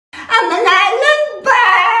I'm an island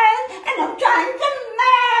bird, and I'm trying to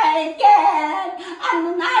make it. I'm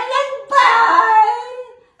an island bird.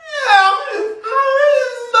 I'm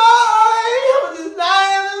an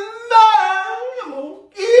island bird. I'm gonna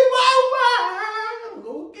keep my word. I'm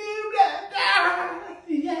gonna keep that down.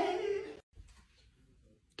 Yeah.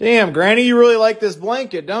 Damn, Granny, you really like this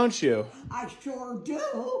blanket, don't you? I sure do.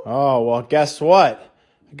 Oh, well, guess what?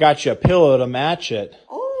 I got you a pillow to match it.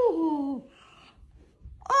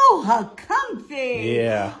 Oh, how comfy.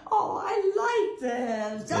 Yeah. Oh, I like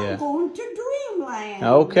this. I'm going to dreamland.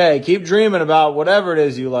 Okay, keep dreaming about whatever it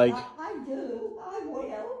is you like. I do. I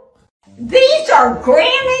will. These are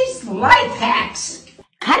Granny's life hacks.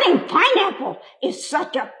 Cutting pineapple is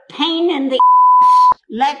such a pain in the ass.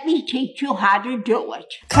 Let me teach you how to do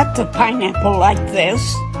it. Cut the pineapple like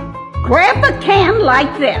this. Grab a can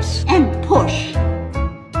like this and push.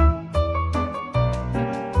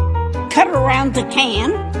 Cut around the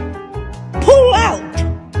can. Pull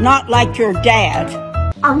out, not like your dad.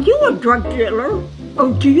 Are you a drug dealer,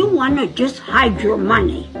 or do you want to just hide your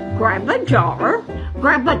money? Grab a jar,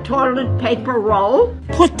 grab a toilet paper roll,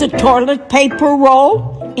 put the toilet paper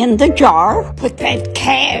roll in the jar, put that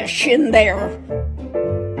cash in there.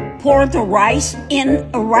 Pour the rice in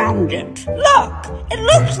around it. Look, it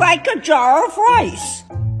looks like a jar of rice.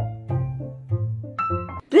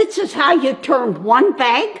 This is how you turn one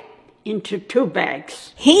bag into 2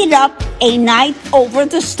 bags. Heat up a knife over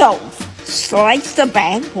the stove. Slice the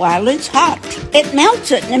bag while it's hot. It melts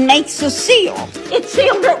it and makes a seal. It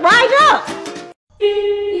sealed it right up.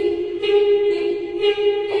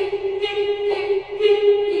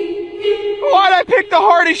 Why'd I pick the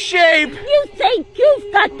hardest shape? You think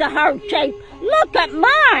you've got the hard shape? Look at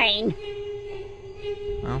mine.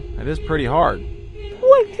 Well, it is pretty hard.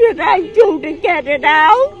 What should I do to get it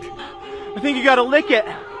out? I think you gotta lick it.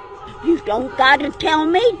 You don't gotta tell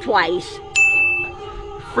me twice.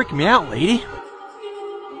 Freak me out, lady.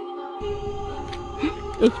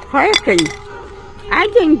 It's cracking. I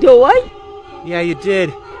can do it. Yeah, you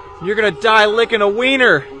did. You're gonna die licking a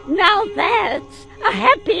wiener. Now that's a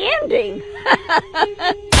happy ending.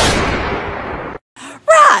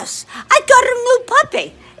 Ross, I got a new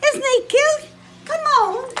puppy. Isn't he cute? Come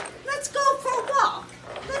on, let's go for a walk.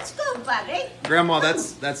 Let's go, buddy. Grandma,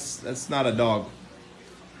 that's not a dog.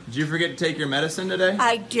 Did you forget to take your medicine today?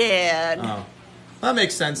 I did. Oh, that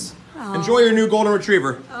makes sense. Oh. Enjoy your new golden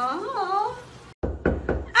retriever. Oh.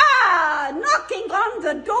 Ah, knocking on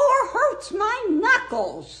the door hurts my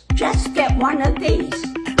knuckles. Just get one of these.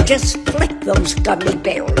 Just flick those gummy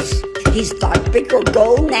bears. He's got bigger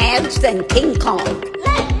gonads than King Kong.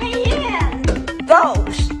 Let me in.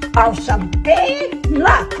 Those are some big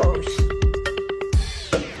knockers.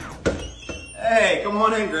 Hey, come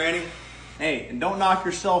on in, Granny. Hey, and don't knock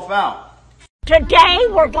yourself out. Today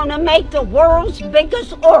we're gonna make the world's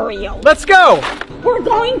biggest Oreo. Let's go! We're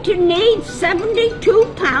going to need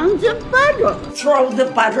 72 pounds of butter. Throw the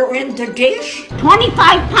butter in the dish.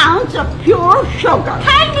 25 pounds of pure sugar.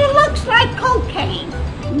 Kinda looks like cocaine.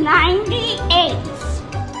 98.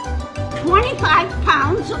 25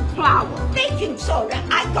 pounds of flour. Baking soda.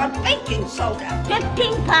 I got baking soda.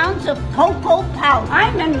 15 pounds of cocoa powder.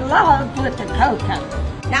 I'm in love with the cocoa.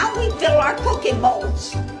 Now we fill our cookie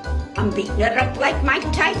molds. I'm beating it up like Mike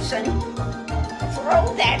Tyson.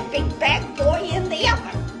 Throw that big bad boy in the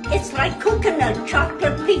oven. It's like cooking a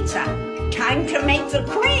chocolate pizza. Time to make the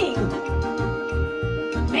cream.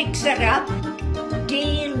 Mix it up.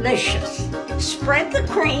 Delicious. Spread the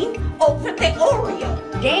cream over the Oreo.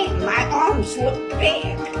 Damn, my arms look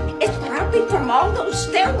big. It's probably from all those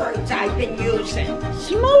steroids I've been using.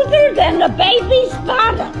 Smoother than a baby's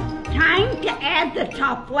bottom. Time to add the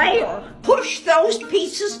top layer. Push those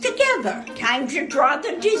pieces together. Time to draw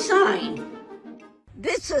the design.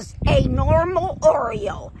 This is a normal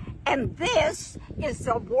Oreo, and this is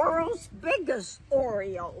the world's biggest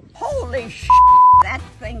Oreo. Holy shit, that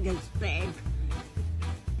thing is big.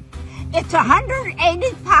 It's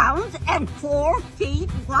 180 pounds and 4 feet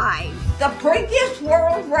wide. The previous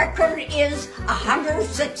world record is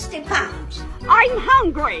 160 pounds. I'm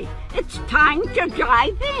hungry. It's time to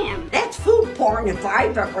dive in. That's food porn if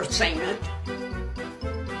I've ever seen it.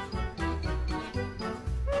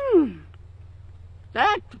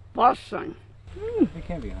 That's bussin'. It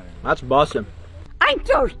can't be 100. That's bussin'. I'm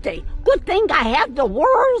thirsty. Good thing I have the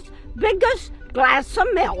world's biggest glass of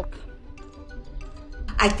milk.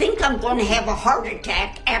 I think I'm going to have a heart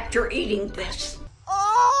attack after eating this.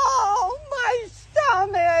 Oh, my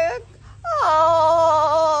stomach.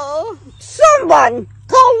 Oh. Someone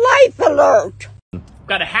call Life Alert.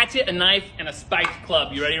 Got a hatchet, a knife, and a spiked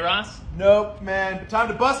club. You ready, Ross? Nope, man. Time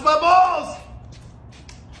to bust my balls!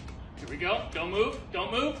 we go. Don't move.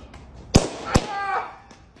 Don't move.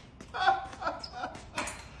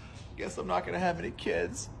 Guess I'm not gonna have any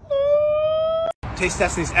kids. Taste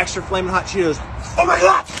testing these extra flaming hot Cheetos. Oh my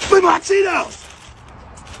God! Flaming hot Cheetos!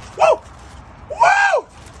 Woo! Woo!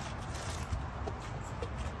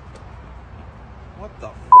 What the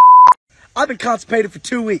f? I've been constipated for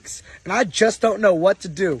 2 weeks, and I just don't know what to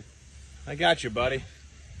do. I got you, buddy.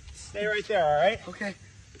 Stay right there, all right? Okay.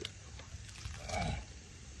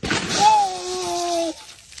 Oh!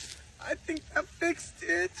 I think that fixed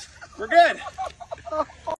it. We're good.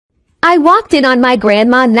 I walked in on my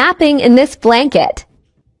grandma napping in this blanket.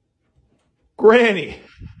 Granny.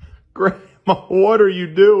 Grandma, what are you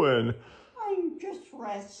doing? I'm just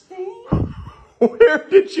resting. Where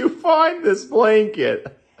did you find this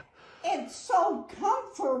blanket? It's so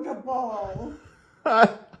comfortable. I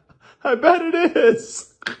bet it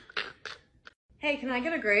is. Hey, can I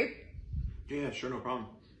get a grape? Yeah, sure, no problem.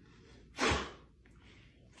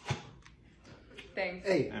 Thanks.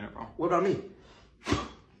 Hey, Yeah, no problem. what about me?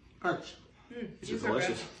 Hutch. This is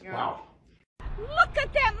delicious. Yeah. Wow. Look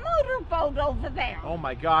at that motorboat over there. Oh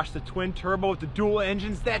my gosh, the twin turbo with the dual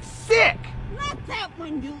engines, that's sick! Not that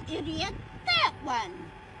one, you idiot. That one.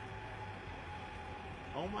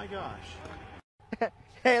 Oh my gosh.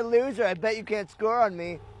 Hey, loser, I bet you can't score on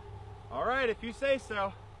me. All right, if you say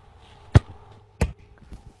so.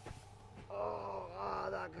 Oh,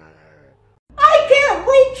 that got hurt. I can't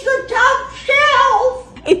reach the top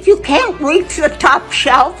shelf. If you can't reach the top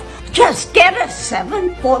shelf, just get a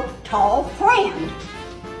 7-foot tall friend.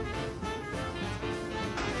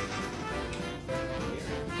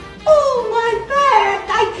 Oh, my back!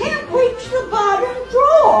 I can't reach the bottom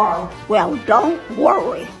drawer. Well, don't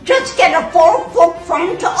worry. Just get a 4-foot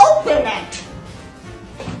friend to open it.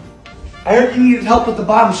 I heard you needed help with the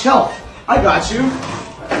bottom shelf. I got you.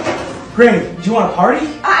 Granny, do you want a party?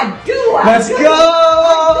 I do. Let's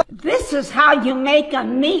go! This is how you make a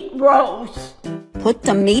meat roast. Put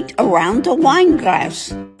the meat around the wine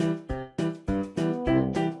glass.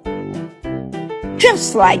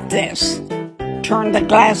 Just like this. Turn the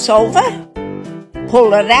glass over.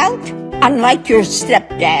 Pull it out. Unlike your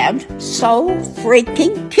stepdad, so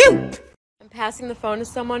freaking cute. I'm passing the phone to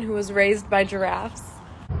someone who was raised by giraffes.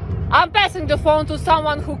 I'm passing the phone to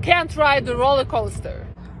someone who can't ride the roller coaster.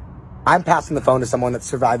 I'm passing the phone to someone that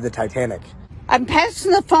survived the Titanic. I'm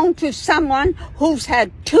passing the phone to someone who's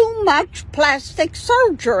had too much plastic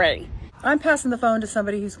surgery. I'm passing the phone to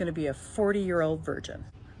somebody who's going to be a 40-year-old virgin.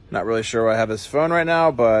 Not really sure why I have this phone right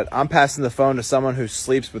now, but I'm passing the phone to someone who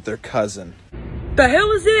sleeps with their cousin. The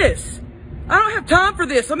hell is this? I don't have time for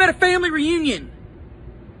this. I'm at a family reunion.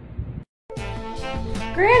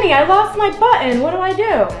 Granny, I lost my button. What do I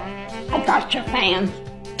do? I got your fan.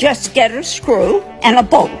 Just get a screw and a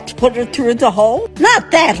bolt. Put it through the hole. Not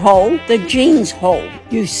that hole, the jeans hole,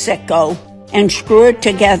 you sicko. And screw it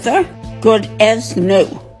together, good as new.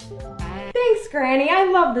 Thanks, Granny. I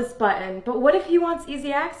love this button. But what if he wants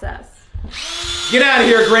easy access? Get out of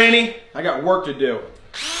here, Granny! I got work to do.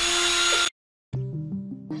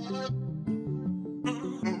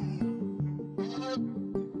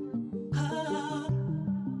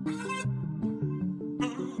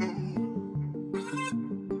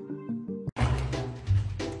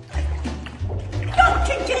 Don't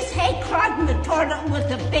you just hate clogging the toilet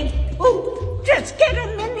with a big poop? Just get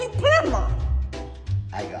a mini plumber.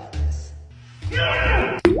 I got this.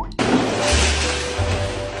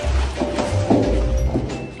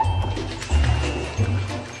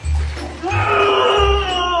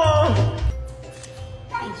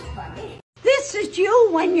 Thanks, buddy. This is you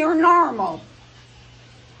when you're normal.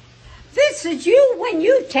 This is you when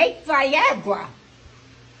you take Viagra.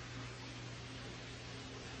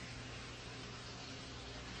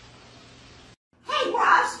 Hey,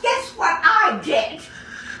 Ross, guess what I did?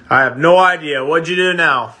 I have no idea. What'd you do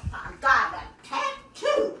now? I got a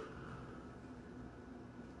tattoo.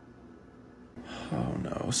 Oh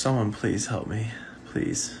no, someone please help me.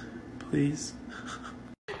 Please. Please.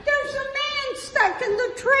 There's a man stuck in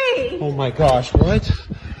the tree. Oh my gosh, what?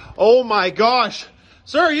 Oh my gosh!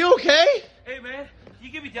 Sir, are you okay? Hey man, can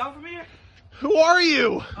you get me down from here? Who are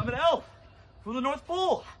you? I'm an elf from the North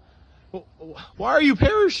Pole. Why are you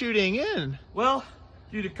parachuting in? Well,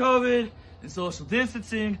 due to COVID and social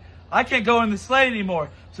distancing, I can't go in the sleigh anymore,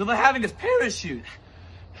 so they're having us parachute.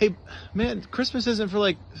 Hey, man, Christmas isn't for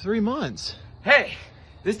like 3 months. Hey,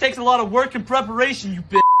 this takes a lot of work and preparation, you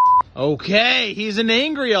bitch. Okay, he's an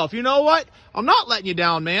angry elf. You know what? I'm not letting you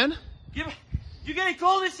down, man. You getting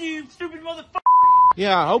called this, you stupid motherfucker.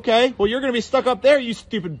 Yeah, okay. Well, you're gonna be stuck up there, you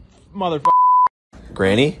stupid motherfucker.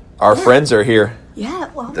 Granny, our friends are here. Yeah,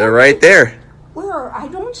 well, They're right there. where sure. I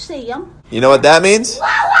don't see them. You know what that means? Wow,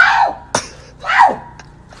 wow! Wow!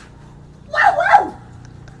 Wow, wow!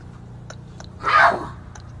 Wow!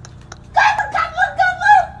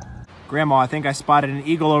 Grandma, I think I spotted an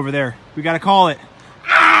eagle over there. We gotta call it.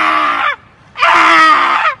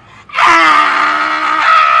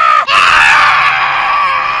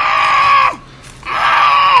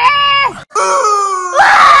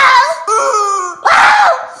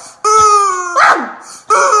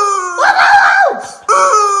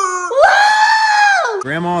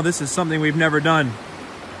 Grandma, this is something we've never done.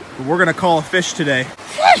 But we're gonna call a fish today.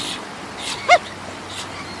 Fish!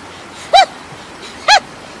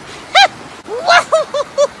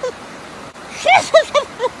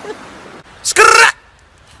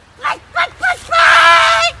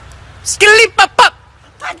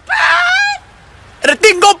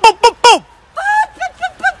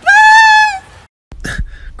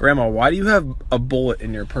 Grandma, why do you have a bullet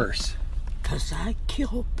in your purse? 'Cause I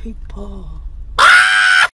kill people.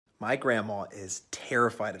 My grandma is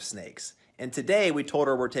terrified of snakes. And today we told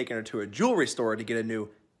her we're taking her to a jewelry store to get a new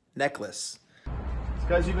necklace. It's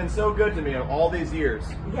because you've been so good to me all these years.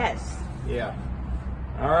 Yes. Yeah.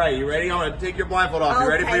 All right, you ready? I'm going to take your blindfold off. You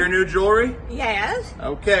ready for Okay. your new jewelry? Yes.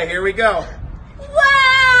 Okay, here we go.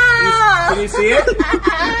 Wow! Can you see it?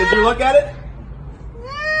 Did you look at it?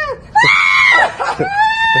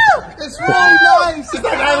 It's really nice. It's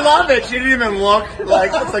like, I love it. She didn't even look.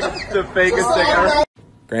 Like, it's like the fakest thing ever.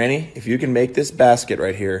 Granny, if you can make this basket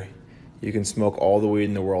right here, you can smoke all the weed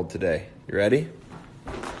in the world today. You ready?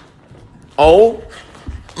 Oh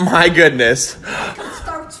my goodness. I can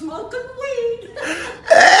start smoking weed.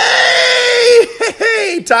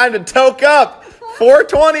 Hey, time to toke up.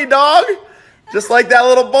 420, dog. Just like that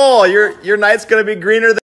little bowl. Your night's gonna be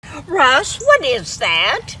greener than. Russ, what is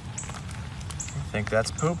that? I think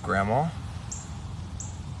that's poop, Grandma.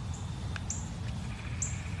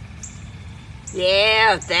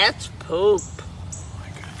 Yeah, that's poop. Oh my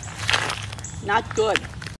God. Not good.